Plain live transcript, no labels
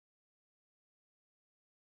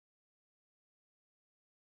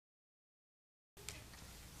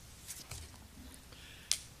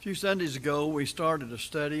A few Sundays ago, we started a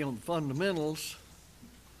study on the fundamentals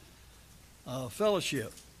of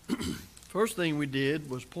fellowship. First thing we did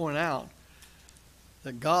was point out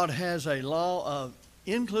that God has a law of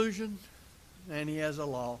inclusion and He has a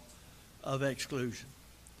law of exclusion.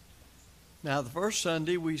 Now, the first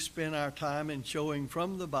Sunday, we spent our time in showing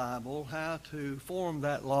from the Bible how to form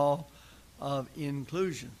that law of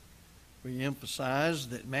inclusion. We emphasized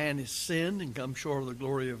that man has sinned and come short of the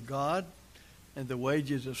glory of God, and the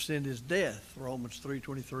wages of sin is death, Romans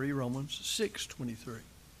 3:23, Romans 6:23.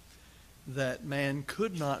 That man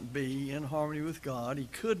could not be in harmony with God, he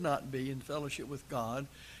could not be in fellowship with God,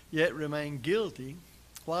 yet remain guilty,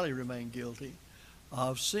 while he remained guilty,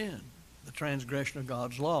 of sin, the transgression of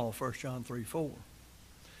God's law, 1 John 3:4.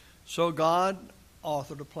 So God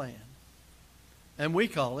authored a plan, and we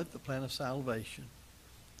call it the plan of salvation.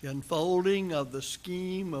 The unfolding of the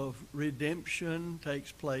scheme of redemption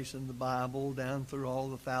takes place in the Bible down through all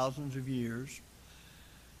the thousands of years.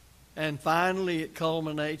 And finally, it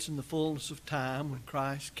culminates in the fullness of time when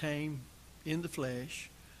Christ came in the flesh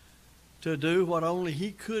to do what only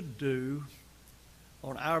He could do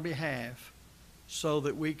on our behalf so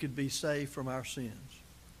that we could be saved from our sins.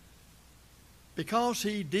 Because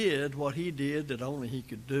He did what He did that only He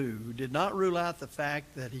could do, did not rule out the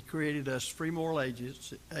fact that He created us free moral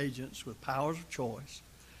agents with powers of choice,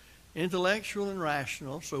 intellectual and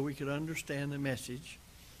rational, so we could understand the message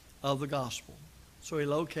of the gospel. So He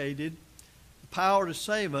located the power to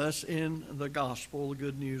save us in the gospel, the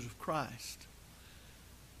good news of Christ.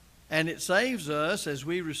 And it saves us as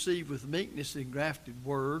we receive with meekness the engrafted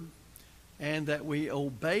word, and that we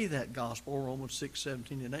obey that gospel, Romans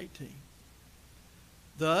 6:17 and 18.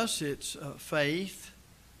 Thus, it's faith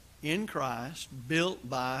in Christ built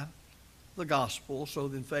by the gospel. So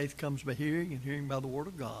then faith comes by hearing, and hearing by the word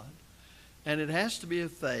of God. And it has to be a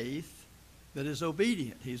faith that is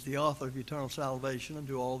obedient. He's the author of eternal salvation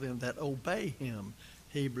unto all them that obey Him,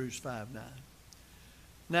 Hebrews 5:9.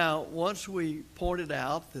 Now, once we pointed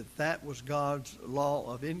out that that was God's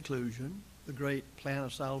law of inclusion, the great plan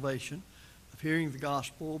of salvation, of hearing the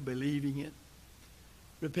gospel, believing it,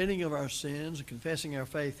 repenting of our sins and confessing our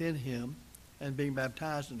faith in Him, and being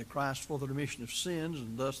baptized into Christ for the remission of sins,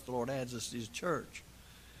 and thus the Lord adds us to His church.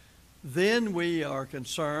 Then we are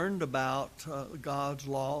concerned about God's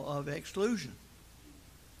law of exclusion.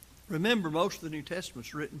 Remember, most of the New Testament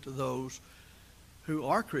is written to those who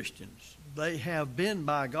are Christians. They have been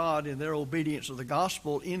by God in their obedience of the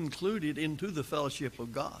gospel included into the fellowship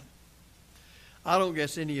of God. I don't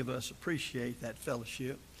guess any of us appreciate that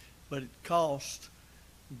fellowship, but it cost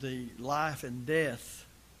the life and death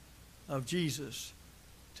of Jesus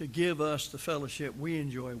to give us the fellowship we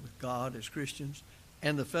enjoy with God as Christians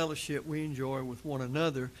and the fellowship we enjoy with one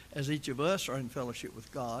another as each of us are in fellowship with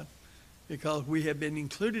God, because we have been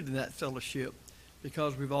included in that fellowship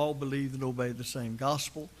because we've all believed and obeyed the same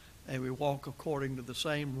gospel and we walk according to the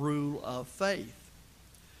same rule of faith.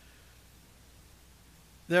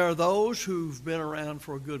 There are those who've been around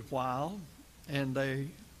for a good while, and they,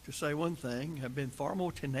 to say one thing, have been far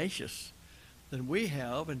more tenacious than we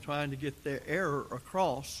have in trying to get their error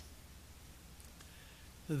across,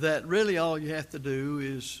 that really all you have to do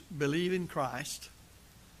is believe in Christ,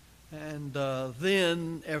 and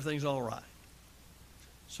then everything's all right.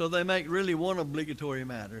 So they make really one obligatory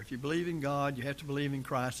matter. If you believe in God, you have to believe in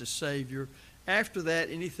Christ as Savior. After that,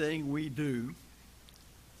 anything we do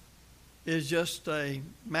is just a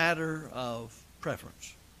matter of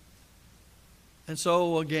preference. And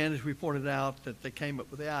so, again, as we pointed out, that they came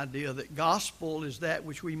up with the idea that gospel is that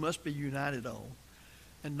which we must be united on,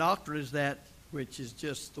 and doctrine is that which is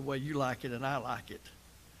just the way you like it and I like it.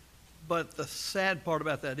 But the sad part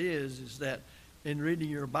about that is that in reading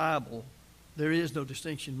your Bible, there is no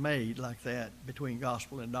distinction made like that between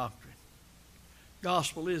gospel and doctrine.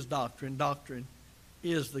 Gospel is doctrine. Doctrine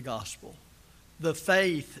is the gospel. The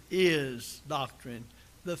faith is doctrine.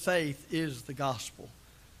 The faith is the gospel.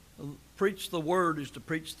 Preach the word is to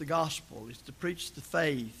preach the gospel. It's to preach the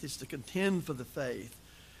faith. It's to contend for the faith,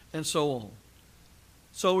 and so on.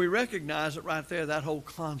 So we recognize that right there, that whole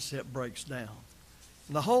concept breaks down.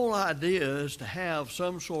 And the whole idea is to have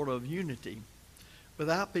some sort of unity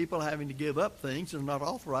without people having to give up things that are not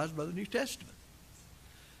authorized by the New Testament.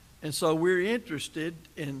 And so we're interested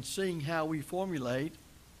in seeing how we formulate,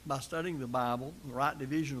 by studying the Bible, the right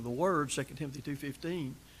division of the word, 2 Timothy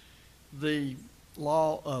 2:15, the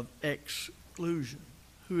law of exclusion.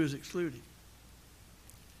 Who is excluded?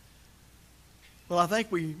 Well, I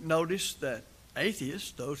think we noticed that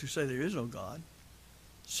atheists, those who say there is no God,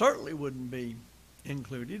 certainly wouldn't be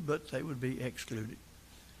included, but they would be excluded.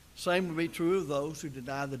 Same would be true of those who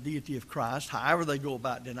deny the deity of Christ. However they go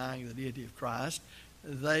about denying the deity of Christ,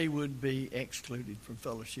 they would be excluded from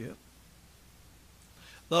fellowship.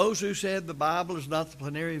 Those who said the Bible is not the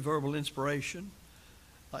plenary verbal inspired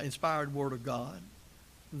Word of God,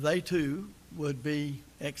 they too would be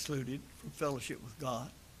excluded from fellowship with God.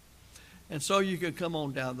 And so you can come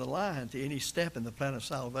on down the line to any step in the plan of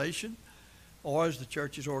salvation, or as the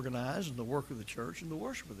church is organized, and the work of the church and the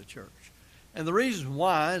worship of the church. And the reason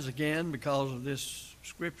why is, again, because of this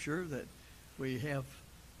scripture that we have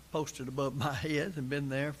posted above my head and been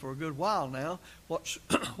there for a good while now.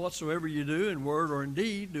 Whatsoever you do in word or in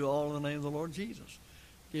deed, do all in the name of the Lord Jesus,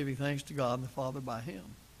 giving thanks to God and the Father by him.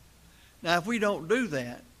 Now, if we don't do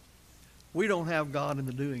that, we don't have God in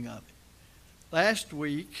the doing of it. Last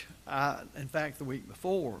week, in fact the week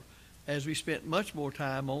before, as we spent much more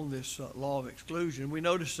time on this law of exclusion, we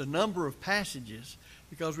noticed a number of passages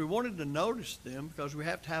because we wanted to notice them because we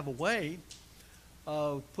have to have a way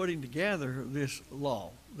of putting together this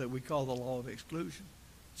law that we call the law of exclusion.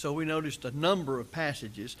 So we noticed a number of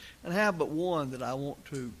passages, and I have but one that I want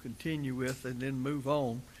to continue with and then move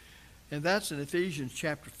on, and that's in Ephesians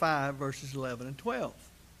chapter 5, verses 11 and 12.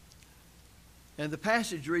 And the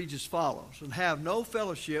passage reads as follows: "And have no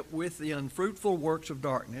fellowship with the unfruitful works of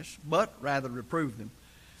darkness, but rather reprove them.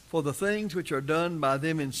 For the things which are done by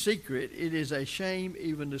them in secret, it is a shame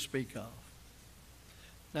even to speak of."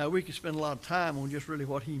 Now, we could spend a lot of time on just really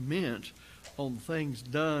what he meant on things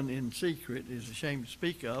done in secret is a shame to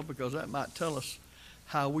speak of, because that might tell us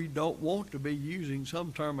how we don't want to be using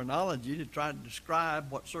some terminology to try to describe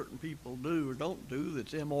what certain people do or don't do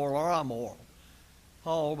that's immoral or immoral.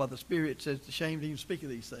 Paul, by the Spirit, says it's a shame to even speak of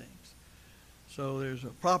these things. So there's a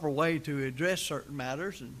proper way to address certain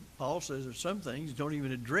matters, and Paul says there's some things you don't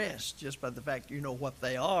even address just by the fact you know what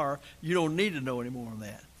they are. You don't need to know any more than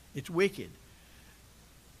that. It's wicked.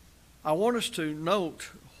 I want us to note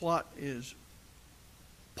what is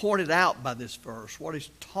pointed out by this verse, what is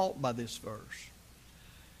taught by this verse.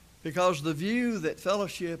 Because the view that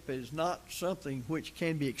fellowship is not something which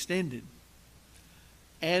can be extended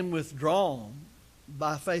and withdrawn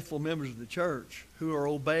by faithful members of the church who are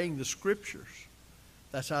obeying the Scriptures,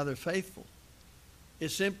 that's how they're faithful,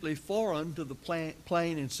 is simply foreign to the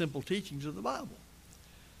plain and simple teachings of the Bible.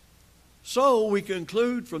 So we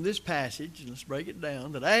conclude from this passage, and let's break it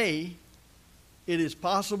down, that A, it is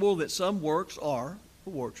possible that some works are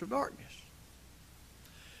the works of darkness.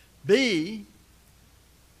 B,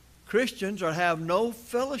 Christians are have no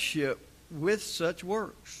fellowship with such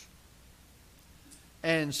works.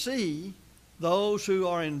 And C, those who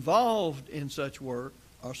are involved in such work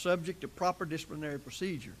are subject to proper disciplinary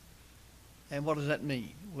procedure. And what does that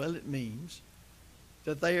mean? Well, it means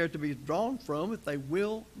that they are to be drawn from if they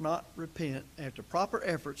will not repent after proper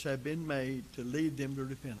efforts have been made to lead them to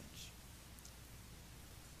repentance.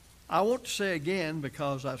 I want to say again,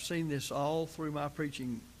 because I've seen this all through my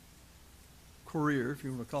preaching career, if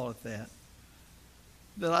you want to call it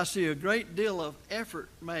that I see a great deal of effort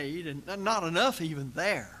made, and not enough even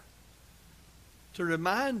there, to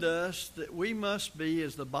remind us that we must be,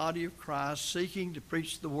 as the body of Christ, seeking to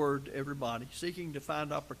preach the word to everybody, seeking to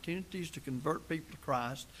find opportunities to convert people to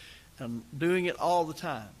Christ, and doing it all the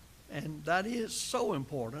time. And that is so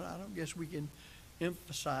important. I don't guess we can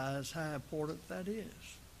emphasize how important that is.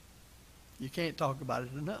 You can't talk about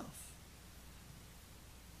it enough.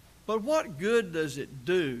 But what good does it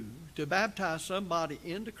do to baptize somebody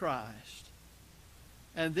into Christ,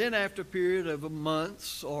 and then after a period of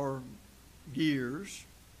months or years,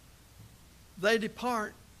 they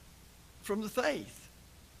depart from the faith,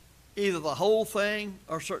 either the whole thing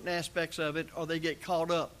or certain aspects of it, or they get caught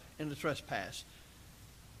up in the trespass,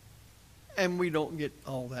 and we don't get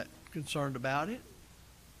all that concerned about it.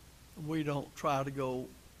 We don't try to go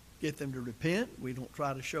get them to repent. We don't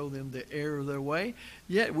try to show them the error of their way.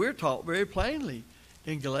 Yet we're taught very plainly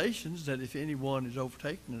in Galatians that if anyone is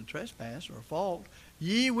overtaken in a trespass or a fault,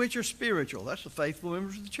 ye which are spiritual, that's the faithful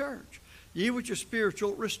members of the church, ye which are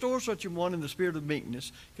spiritual, restore such a one in the spirit of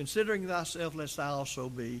meekness, considering thyself, lest thou also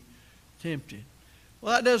be tempted.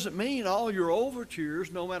 Well, that doesn't mean all your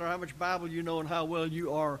overtures, no matter how much Bible you know and how well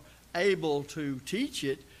you are able to teach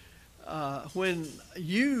it, when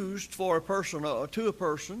used for a person, to a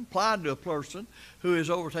person, applied to a person who is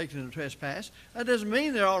overtaken in a trespass, that doesn't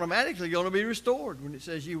mean they're automatically going to be restored when it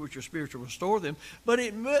says you which are spiritual restore them. But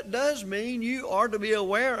it does mean you are to be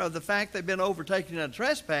aware of the fact they've been overtaken in a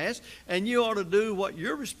trespass, and you ought to do what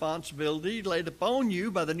your responsibility laid upon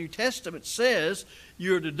you by the New Testament says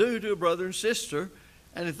you're to do to a brother and sister.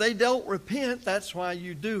 And if they don't repent, that's why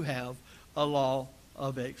you do have a law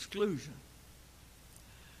of exclusion.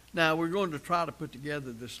 Now, we're going to try to put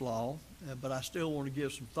together this law, but I still want to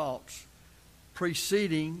give some thoughts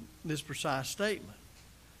preceding this precise statement.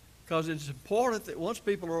 Because it's important that once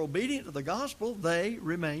people are obedient to the gospel, they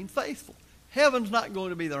remain faithful. Heaven's not going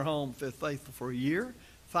to be their home if they're faithful for a year,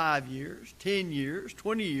 5 years, 10 years,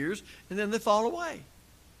 20 years, and then they fall away.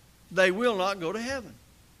 They will not go to heaven.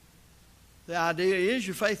 The idea is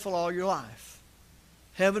you're faithful all your life.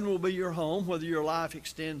 Heaven will be your home, whether your life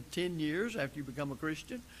extends 10 years after you become a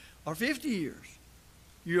Christian or 50 years.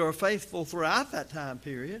 You are faithful throughout that time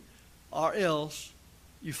period, or else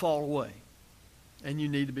you fall away and you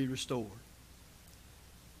need to be restored.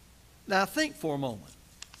 Now think for a moment.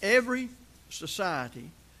 Every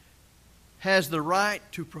society has the right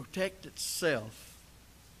to protect itself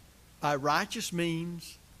by righteous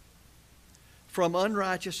means from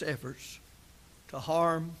unrighteous efforts to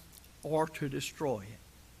harm or to destroy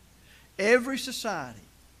it. Every society,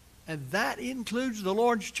 and that includes the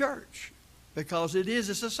Lord's church, because it is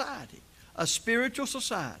a society, a spiritual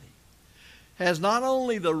society, has not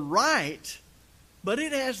only the right, but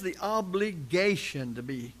it has the obligation to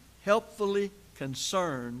be helpfully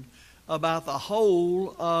concerned about the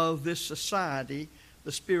whole of this society,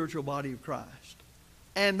 the spiritual body of Christ.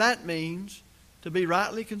 And that means to be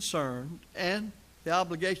rightly concerned, and the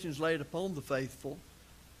obligation is laid upon the faithful,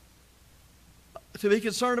 to be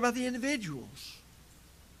concerned about the individuals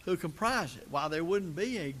who comprise it. While there wouldn't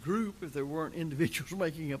be a group if there weren't individuals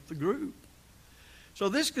making up the group. So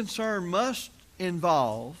this concern must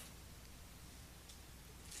involve,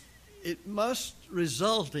 it must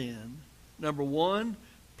result in, number one,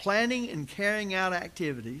 planning and carrying out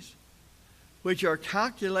activities which are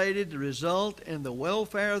calculated to result in the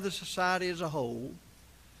welfare of the society as a whole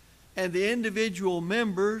and the individual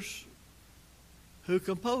members who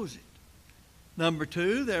compose it. Number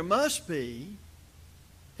two, there must be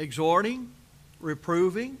exhorting,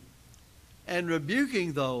 reproving, and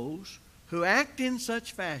rebuking those who act in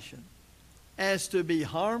such fashion as to be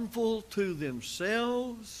harmful to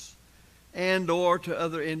themselves and or to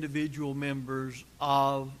other individual members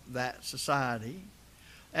of that society,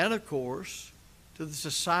 and of course to the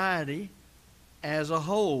society as a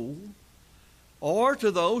whole, or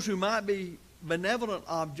to those who might be benevolent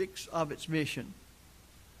objects of its mission.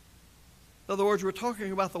 In other words, we're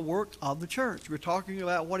talking about the work of the church. We're talking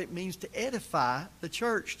about what it means to edify the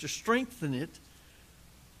church, to strengthen it,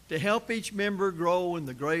 to help each member grow in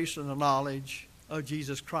the grace and the knowledge of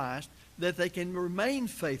Jesus Christ, that they can remain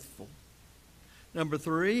faithful. Number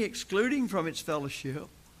three, excluding from its fellowship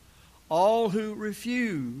all who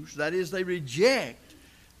refuse, that is, they reject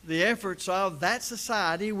the efforts of that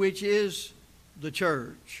society, which is the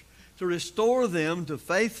church, to restore them to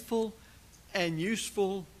faithful and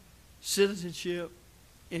useful citizenship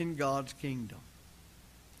in God's kingdom.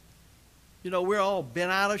 You know, we're all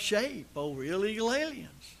bent out of shape over illegal aliens.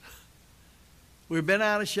 We've been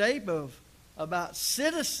out of shape about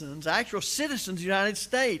citizens, actual citizens of the United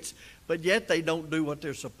States, but yet they don't do what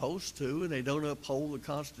they're supposed to, and they don't uphold the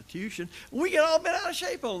Constitution. We get all bent out of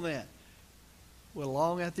shape on that. Well,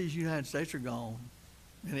 long after these United States are gone,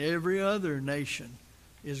 and every other nation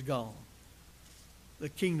is gone, the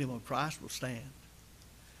kingdom of Christ will stand.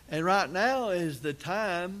 And right now is the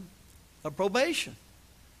time of probation.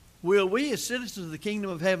 Will we as citizens of the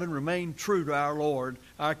kingdom of heaven remain true to our Lord,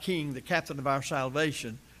 our King, the captain of our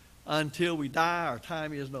salvation, until we die, our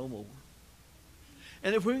time is no more?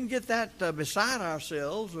 And if we can get that beside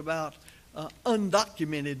ourselves about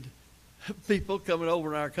undocumented people coming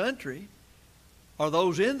over in our country, or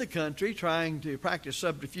those in the country trying to practice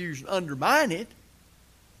subterfuge and undermine it,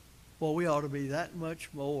 well, we ought to be that much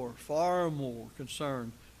more, far more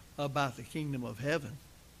concerned about the kingdom of heaven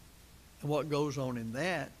and what goes on in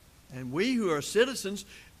that. And we who are citizens,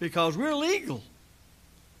 because we're legal,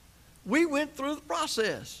 we went through the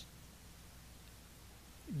process.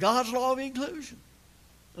 God's law of inclusion.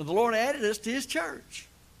 And the Lord added us to His church.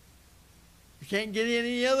 You can't get in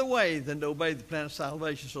any other way than to obey the plan of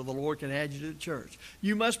salvation so the Lord can add you to the church.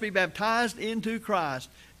 You must be baptized into Christ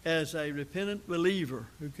as a repentant believer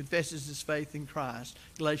who confesses his faith in Christ.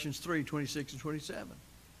 Galatians 3:26 and 27.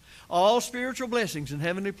 All spiritual blessings in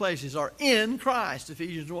heavenly places are in Christ.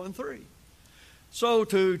 Ephesians 1:3. So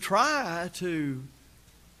to try to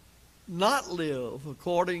not live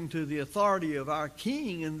according to the authority of our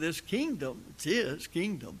King in this kingdom, it's His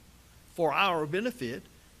kingdom, for our benefit,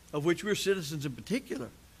 of which we're citizens in particular,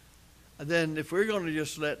 then if we're going to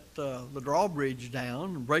just let the drawbridge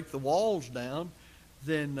down and break the walls down,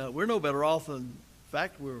 then we're no better off than, in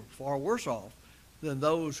fact, we're far worse off than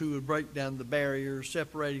those who would break down the barriers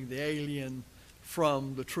separating the alien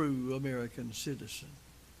from the true American citizen.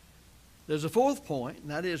 There's a fourth point,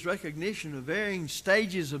 and that is recognition of varying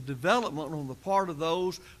stages of development on the part of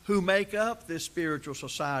those who make up this spiritual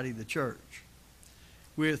society, the church,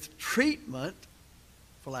 with treatment,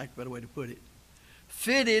 for lack of a better way to put it,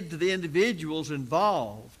 fitted to the individuals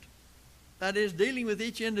involved. That is, dealing with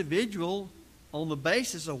each individual on the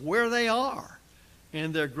basis of where they are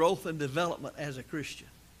in their growth and development as a Christian.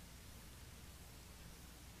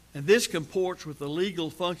 And this comports with the legal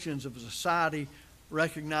functions of a society,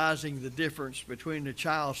 recognizing the difference between a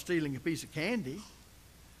child stealing a piece of candy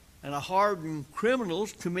and a hardened criminal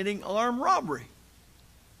committing armed robbery.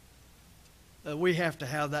 We have to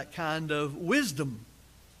have that kind of wisdom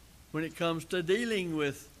when it comes to dealing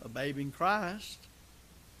with a babe in Christ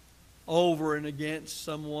over and against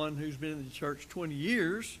someone who's been in the church 20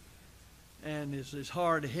 years and is as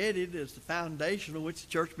hard-headed as the foundation on which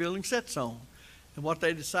the church building sits on. And what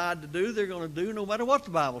they decide to do, they're going to do no matter what the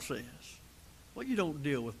Bible says. Well, you don't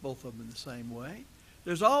deal with both of them in the same way.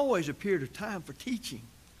 There's always a period of time for teaching,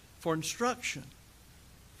 for instruction,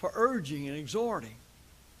 for urging and exhorting.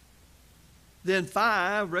 Then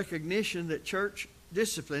 5, recognition that church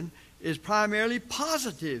discipline is primarily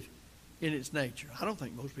positive in its nature. I don't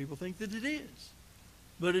think most people think that it is.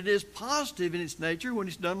 But it is positive in its nature when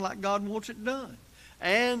it's done like God wants it done.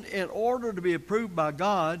 And in order to be approved by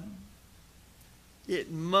God,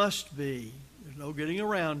 it must be, there's no getting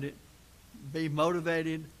around it, be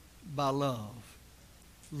motivated by love.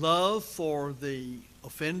 Love for the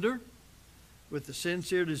offender with the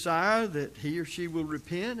sincere desire that he or she will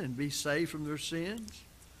repent and be saved from their sins.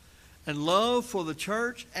 And love for the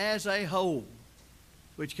church as a whole,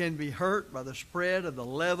 which can be hurt by the spread of the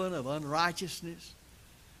leaven of unrighteousness.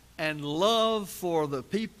 And love for the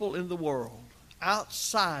people in the world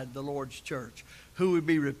outside the Lord's church who would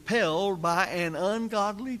be repelled by an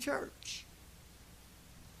ungodly church.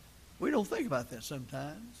 We don't think about that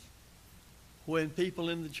sometimes. When people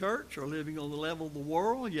in the church are living on the level of the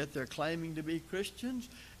world, yet they're claiming to be Christians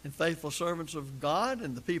and faithful servants of God,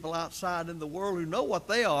 and the people outside in the world who know what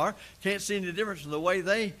they are can't see any difference in the way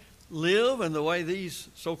they live and the way these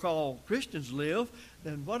so-called Christians live,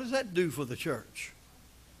 then what does that do for the church?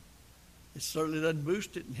 It certainly doesn't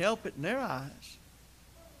boost it and help it in their eyes.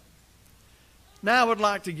 Now I would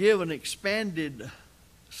like to give an expanded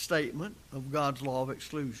statement of God's law of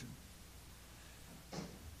exclusion.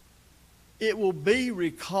 It will be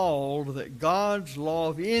recalled that God's law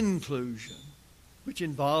of inclusion, which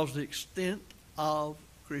involves the extent of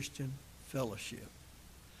Christian fellowship,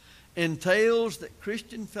 entails that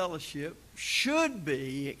Christian fellowship should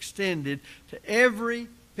be extended to every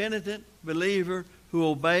penitent believer who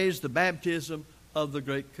obeys the baptism of the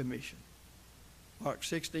Great Commission. Mark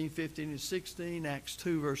 16, 15, and 16, Acts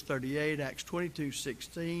 2, verse 38, Acts 22,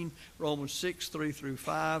 16, Romans 6, 3 through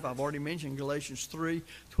 5. I've already mentioned Galatians 3,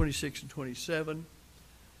 26 and 27.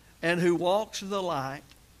 And who walks in the light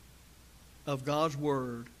of God's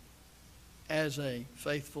Word as a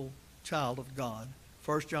faithful child of God.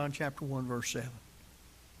 1 John chapter 1, verse 7.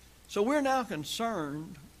 So we're now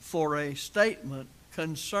concerned for a statement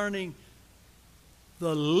concerning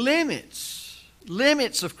the limits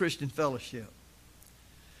of Christian fellowship.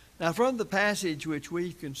 Now, from the passage which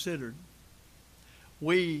we considered,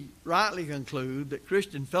 we rightly conclude that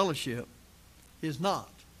Christian fellowship is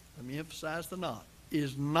not, let me emphasize the not,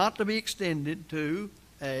 is not to be extended to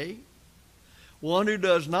a one who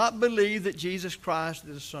does not believe that Jesus Christ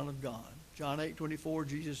is the Son of God. John 8:24,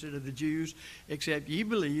 Jesus said to the Jews, "Except ye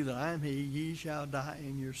believe that I am He, ye shall die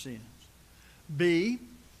in your sins." B,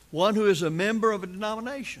 one who is a member of a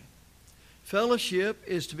denomination. Fellowship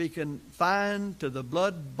is to be confined to the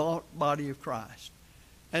blood-bought body of Christ.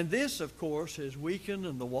 And this, of course, has weakened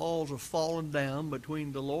and the walls have fallen down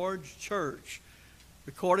between the Lord's church,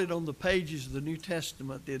 recorded on the pages of the New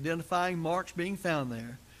Testament, the identifying marks being found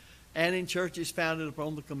there, and in churches founded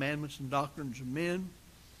upon the commandments and doctrines of men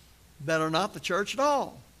that are not the church at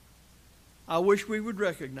all. I wish we would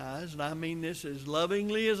recognize, and I mean this as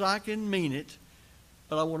lovingly as I can mean it,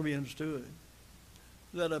 but I want to be understood,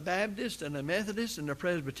 that a Baptist and a Methodist and a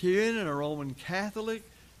Presbyterian and a Roman Catholic,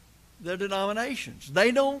 they're denominations.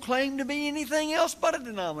 They don't claim to be anything else but a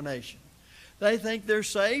denomination. They think they're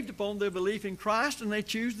saved upon their belief in Christ, and they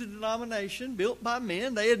choose the denomination built by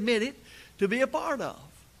men, they admit it, to be a part of.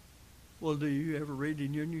 Well, do you ever read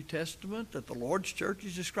in your New Testament that the Lord's church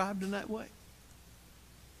is described in that way?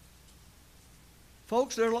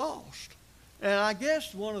 Folks, they're lost. And I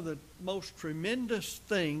guess one of the most tremendous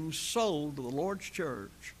things sold to the Lord's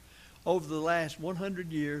church over the last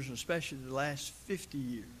 100 years, and especially the last 50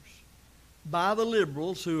 years, by the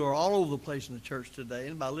liberals who are all over the place in the church today,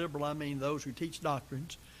 and by liberal I mean those who teach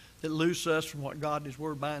doctrines that loose us from what God and His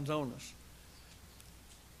Word binds on us.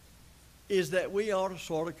 is that we ought to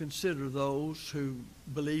sort of consider those who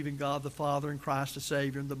believe in God the Father and Christ the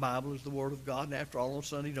Savior and the Bible is the Word of God. And after all, on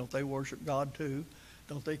Sunday, don't they worship God too?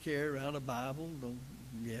 Don't they carry around a Bible?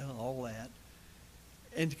 Yeah, all that.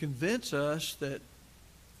 And to convince us that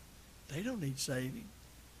they don't need saving.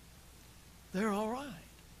 They're all right.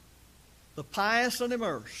 The pious and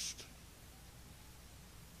immersed.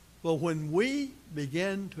 Well, when we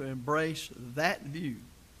begin to embrace that view,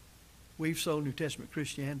 we've sold New Testament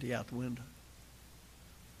Christianity out the window.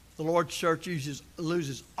 The Lord's church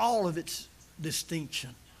loses all of its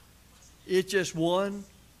distinction. It's just one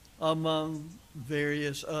among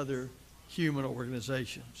various other human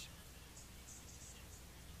organizations.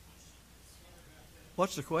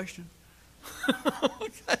 What's the question?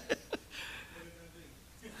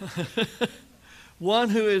 One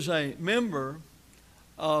who is a member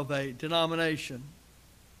of a denomination,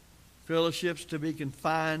 fellowships to be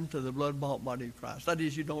confined to the blood-bought body of Christ. That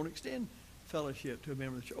is, you don't extend fellowship to a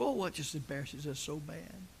member of the church. Oh, what just embarrasses us so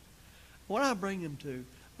bad. What I bring them to,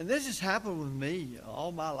 and this has happened with me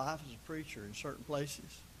all my life as a preacher in certain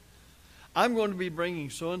places. I'm going to be bringing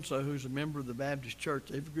so-and-so who's a member of the Baptist church.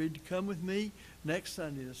 They've agreed to come with me next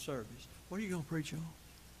Sunday to service. What are you going to preach on?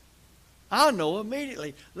 I know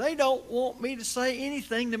immediately. They don't want me to say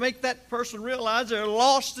anything to make that person realize they're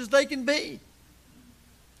lost as they can be.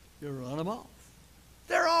 You run them off.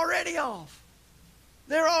 They're already off.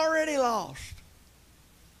 They're already lost.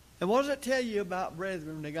 And what does it tell you about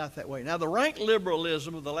brethren when they got that way? Now, the rank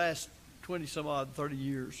liberalism of the last 20-some-odd, 30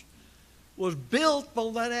 years was built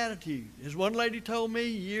on that attitude. As one lady told me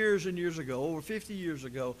years and years ago, over 50 years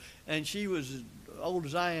ago, and she was as old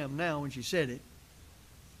as I am now when she said it.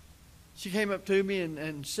 She came up to me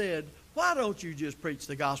and said, why don't you just preach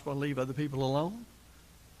the gospel and leave other people alone?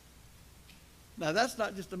 Now, that's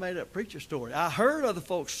not just a made-up preacher story. I heard other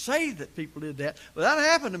folks say that people did that, but that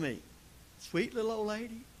happened to me. Sweet little old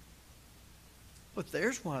lady. But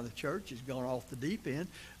there's why the church has gone off the deep end.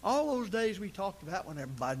 All those days we talked about when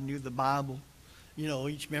everybody knew the Bible. You know,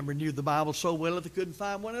 each member knew the Bible so well that they couldn't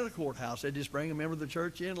find one at a courthouse. They'd just bring a member of the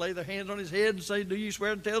church in, lay their hands on his head and say, do you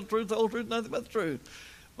swear to tell the truth, the whole truth, nothing but the truth?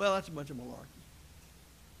 Well, that's a bunch of malarkey.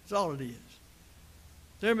 That's all it is.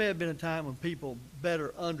 There may have been a time when people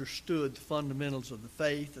better understood the fundamentals of the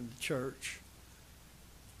faith and the church.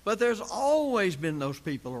 But there's always been those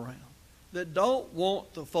people around that don't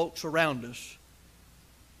want the folks around us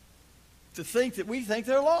to think that we think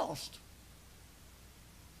they're lost.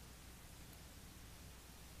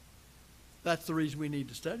 That's the reason we need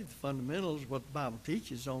to study the fundamentals of what the Bible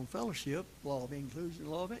teaches on fellowship, law of inclusion,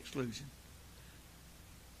 law of exclusion.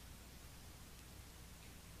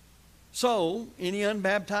 So, any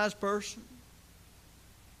unbaptized person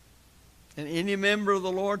and any member of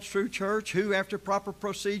the Lord's true church who, after proper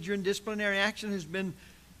procedure and disciplinary action has been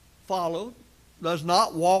followed, does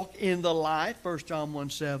not walk in the light, 1 John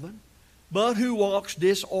 1:7, but who walks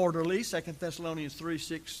disorderly, 2 Thessalonians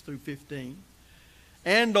 3:6-15,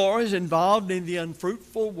 and or is involved in the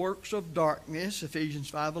unfruitful works of darkness,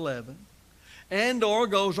 Ephesians 5:11, and or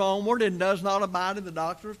goes onward and does not abide in the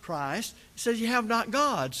doctrine of Christ, it says you have not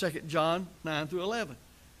God, 2 John 9-11.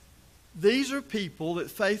 These are people that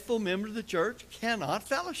faithful members of the church cannot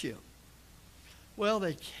fellowship. Well,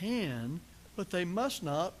 they can, but they must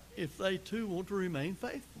not if they too want to remain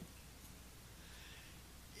faithful.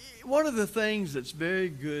 One of the things that's very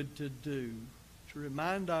good to do to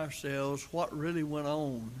remind ourselves what really went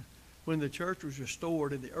on when the church was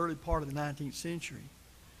restored in the early part of the 19th century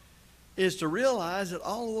is to realize that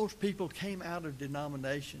all of those people came out of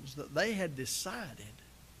denominations that they had decided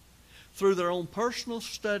through their own personal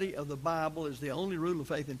study of the Bible as the only rule of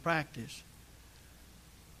faith and practice.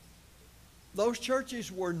 Those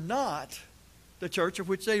churches were not the church of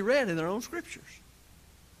which they read in their own scriptures.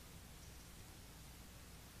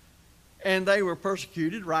 And they were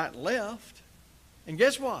persecuted right and left. And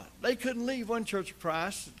guess what? They couldn't leave one Church of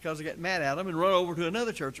Christ because they got mad at them and run over to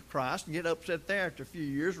another Church of Christ and get upset there after a few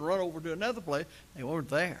years and run over to another place. They weren't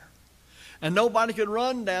there. And nobody could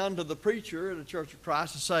run down to the preacher at the Church of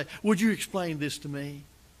Christ and say, would you explain this to me?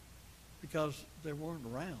 Because they weren't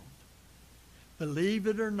around. Believe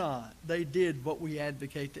it or not, they did what we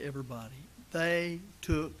advocate to everybody. They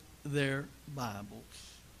took their Bibles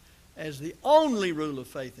as the only rule of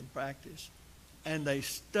faith and practice, and they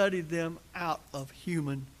studied them out of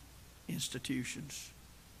human institutions.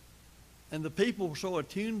 And the people were so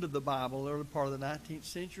attuned to the Bible, the early part of the 19th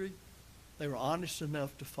century, they were honest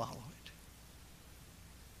enough to follow it.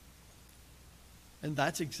 And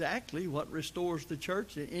that's exactly what restores the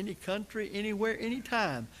church in any country, anywhere,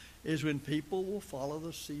 anytime, is when people will follow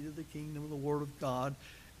the seed of the kingdom of the Word of God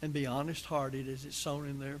and be honest-hearted as it's sown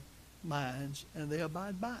in their minds, and they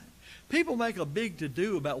abide by it. People make a big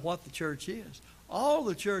to-do about what the church is. All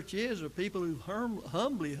the church is are people who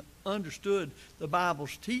humbly understood the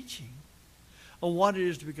Bible's teaching on what it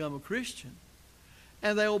is to become a Christian.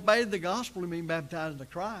 And they obeyed the gospel and being baptized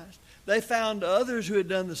into Christ. They found others who had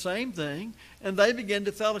done the same thing, and they began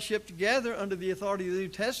to fellowship together under the authority of the New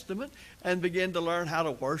Testament and began to learn how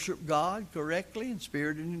to worship God correctly in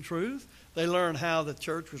spirit and in truth. They learned how the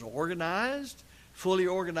church was organized, fully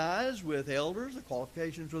organized with elders. The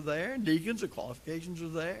qualifications were there. And deacons, the qualifications were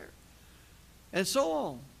there. And so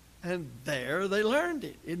on. And there they learned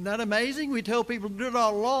it. Isn't that amazing? We tell people to do it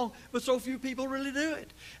all along, but so few people really do it.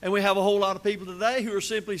 And we have a whole lot of people today who are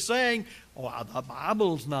simply saying, oh, the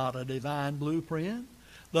Bible's not a divine blueprint.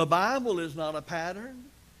 The Bible is not a pattern.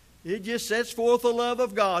 It just sets forth the love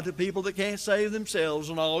of God to people that can't save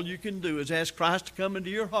themselves, and all you can do is ask Christ to come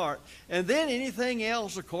into your heart. And then anything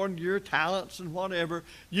else, according to your talents and whatever,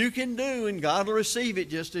 you can do, and God will receive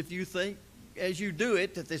it just if you think, as you do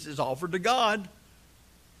it, that this is offered to God.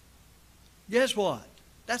 Guess what?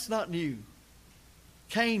 That's not new.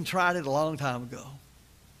 Cain tried it a long time ago.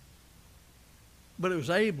 But it was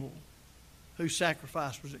Abel whose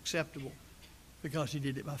sacrifice was acceptable because he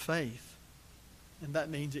did it by faith. And that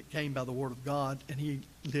means it came by the Word of God, and he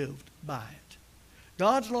lived by it.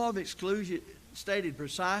 God's law of exclusion stated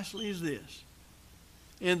precisely as this.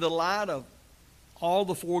 In the light of all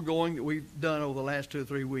the foregoing that we've done over the last 2 or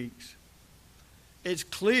 3 weeks, it's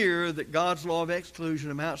clear that God's law of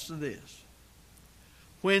exclusion amounts to this.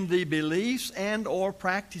 When the beliefs and or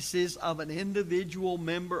practices of an individual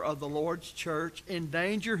member of the Lord's church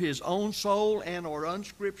endanger his own soul and or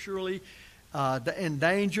unscripturally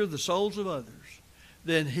endanger the souls of others,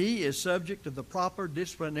 then he is subject to the proper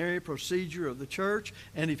disciplinary procedure of the church,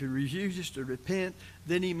 and if he refuses to repent,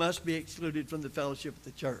 then he must be excluded from the fellowship of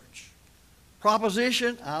the church.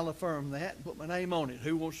 Proposition, I'll affirm that and put my name on it.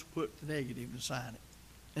 Who wants to put the negative and sign it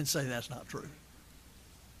and say that's not true?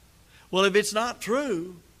 Well, if it's not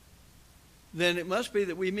true, then it must be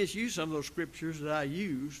that we misused some of those scriptures that I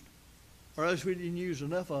used, or else we didn't use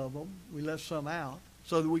enough of them. We left some out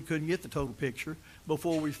so that we couldn't get the total picture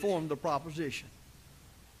before we formed the proposition.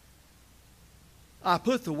 I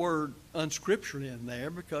put the word unscriptural in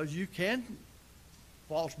there because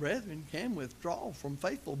false brethren can withdraw from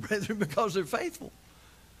faithful brethren because they're faithful.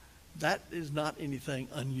 That is not anything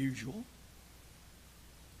unusual.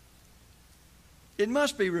 It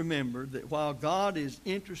must be remembered that while God is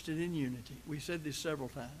interested in unity, we said this several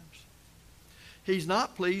times, He's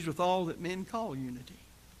not pleased with all that men call unity.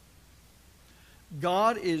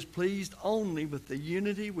 God is pleased only with the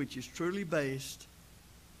unity which is truly based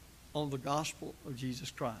on the gospel of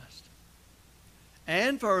Jesus Christ.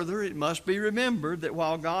 And further, it must be remembered that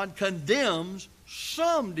while God condemns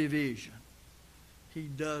some division, He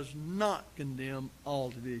does not condemn all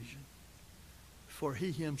division. For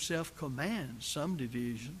He Himself commands some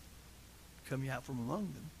division coming out from among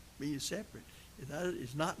them. Be ye separate. If that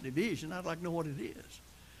is not division, I'd like to know what it is.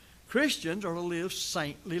 Christians are to live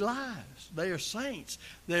saintly lives. They are saints.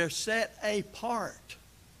 They are set apart.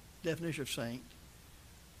 Definition of saint.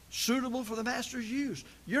 Suitable for the Master's use.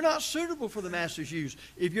 You're not suitable for the Master's use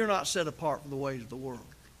if you're not set apart from the ways of the world.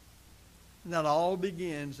 And that all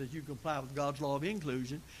begins as you comply with God's law of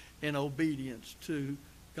inclusion in obedience to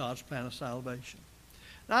God's plan of salvation.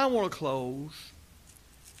 Now I want to close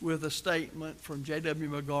with a statement from J.W.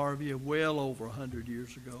 McGarvey of well over 100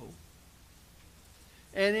 years ago.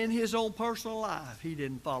 And in his own personal life, he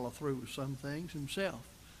didn't follow through with some things himself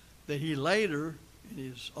that he later,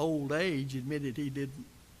 in his old age, admitted he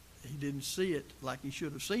didn't see it like he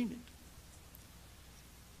should have seen it.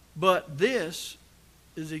 But this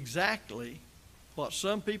is exactly what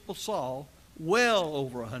some people saw well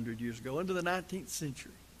over 100 years ago, into the 19th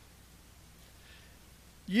century.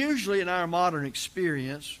 Usually in our modern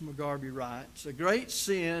experience, McGarvey writes, a great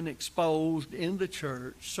sin exposed in the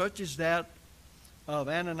church, such as that of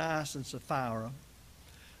Ananias and Sapphira,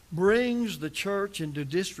 brings the church into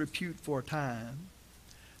disrepute for a time,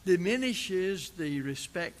 diminishes the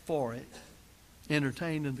respect for it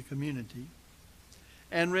entertained in the community,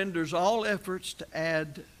 and renders all efforts to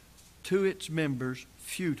add to its members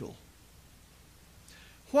futile.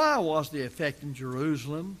 Why was the effect in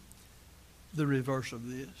Jerusalem the reverse of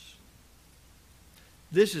this?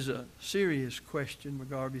 This is a serious question,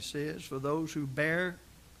 McGarvey says, for those who bear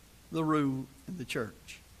the rule in the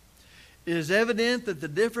church. It is evident that the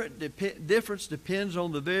difference depends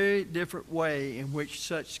on the very different way in which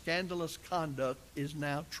such scandalous conduct is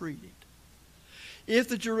now treated. If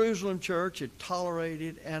the Jerusalem church had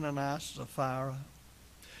tolerated Ananias and Sapphira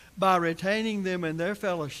by retaining them in their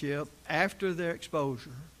fellowship after their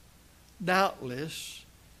exposure, doubtless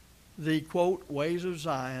the, quote, ways of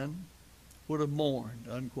Zion would have mourned,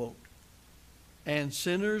 unquote, and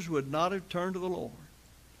sinners would not have turned to the Lord.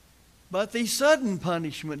 But the sudden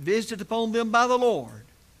punishment visited upon them by the Lord,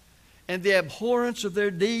 and the abhorrence of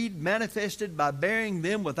their deed manifested by burying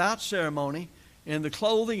them without ceremony in the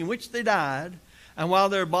clothing in which they died, and while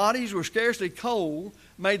their bodies were scarcely cold,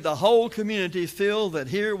 made the whole community feel that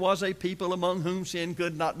here was a people among whom sin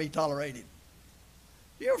could not be tolerated.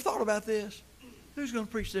 You ever thought about this? Who's going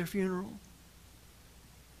to preach their funeral?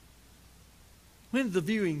 When's the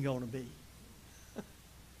viewing going to be?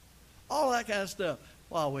 All that kind of stuff.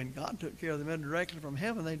 Well, when God took care of the men directly from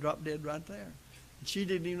heaven, they dropped dead right there. And she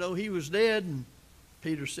didn't even know he was dead. And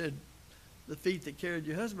Peter said, the feet that carried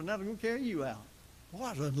your husband, now they're going to carry you out.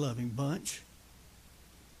 What an unloving bunch.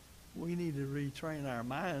 We need to retrain our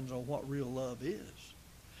minds on what real love is.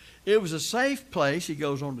 It was a safe place, he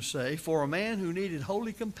goes on to say, for a man who needed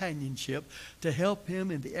holy companionship to help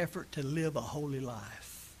him in the effort to live a holy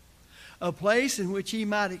life. A place in which he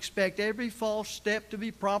might expect every false step to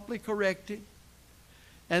be promptly corrected,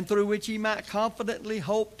 and through which he might confidently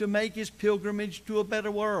hope to make his pilgrimage to a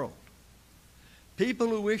better world. People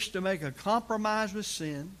who wish to make a compromise with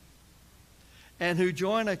sin and who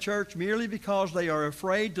join a church merely because they are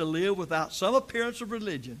afraid to live without some appearance of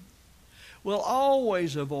religion will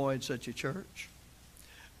always avoid such a church.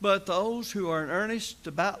 But those who are in earnest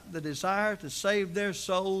about the desire to save their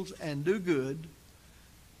souls and do good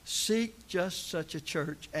seek just such a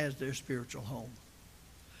church as their spiritual home.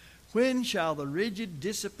 When shall the rigid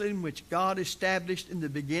discipline which God established in the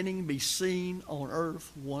beginning be seen on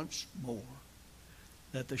earth once more?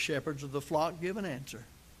 Let the shepherds of the flock give an answer,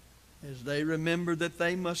 as they remember that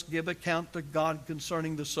they must give account to God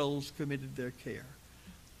concerning the souls committed to their care.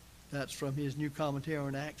 That's from his New Commentary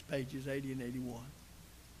on Acts, pages 80 and 81.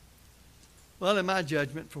 Well, in my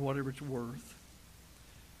judgment, for whatever it's worth,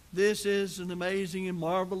 this is an amazing and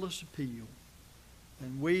marvelous appeal.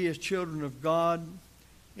 And we as children of God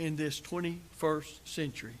in this 21st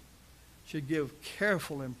century should give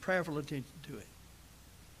careful and prayerful attention to it.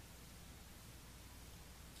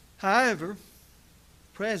 However,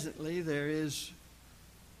 presently there is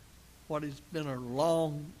what has been a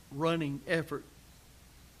long-running effort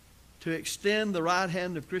to extend the right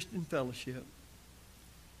hand of Christian fellowship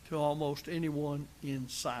to almost anyone in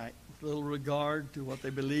sight, with little regard to what they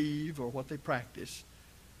believe or what they practice.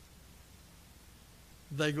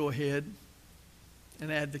 They go ahead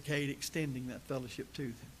and advocate extending that fellowship to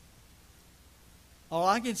them. All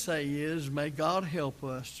I can say is, may God help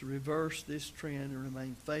us to reverse this trend and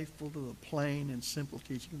remain faithful to the plain and simple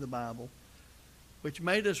teaching of the Bible, which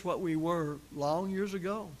made us what we were long years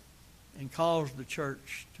ago and caused the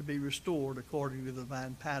church to be restored according to the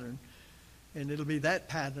divine pattern. And it'll be that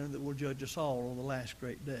pattern that will judge us all on the last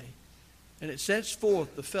great day. And it sets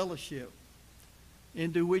forth the fellowship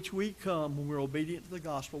into which we come when we're obedient to the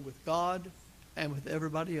gospel with God and with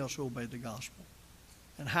everybody else who obeyed the gospel.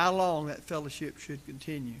 And how long that fellowship should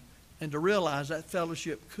continue. And to realize that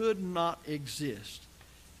fellowship could not exist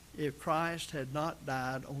if Christ had not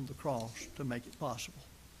died on the cross to make it possible.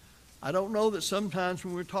 I don't know that sometimes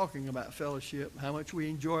when we're talking about fellowship, how much we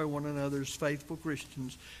enjoy one another as faithful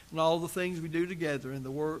Christians and all the things we do together in the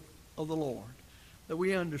work of the Lord, that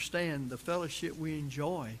we understand the fellowship we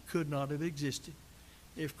enjoy could not have existed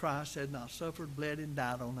if Christ had not suffered, bled, and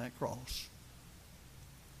died on that cross.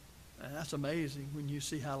 And that's amazing when you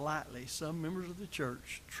see how lightly some members of the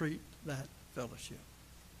church treat that fellowship.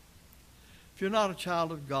 If you're not a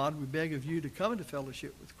child of God, we beg of you to come into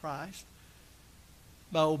fellowship with Christ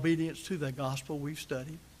by obedience to the gospel we've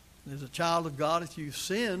studied. And as a child of God, if you've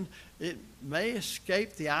sinned, it may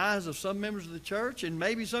escape the eyes of some members of the church, and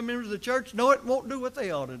maybe some members of the church know it won't do what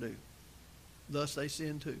they ought to do. Thus they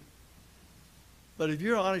sin too. But if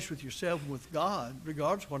you're honest with yourself and with God,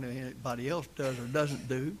 regardless of what anybody else does or doesn't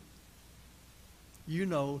do, you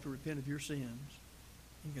know to repent of your sins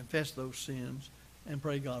and confess those sins and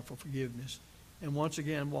pray God for forgiveness. And once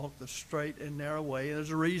again, walk the straight and narrow way. And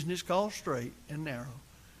there's a reason it's called straight and narrow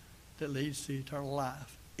that leads to eternal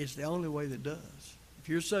life. It's the only way that does. If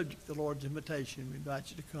you're subject to the Lord's invitation, we invite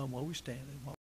you to come while we stand and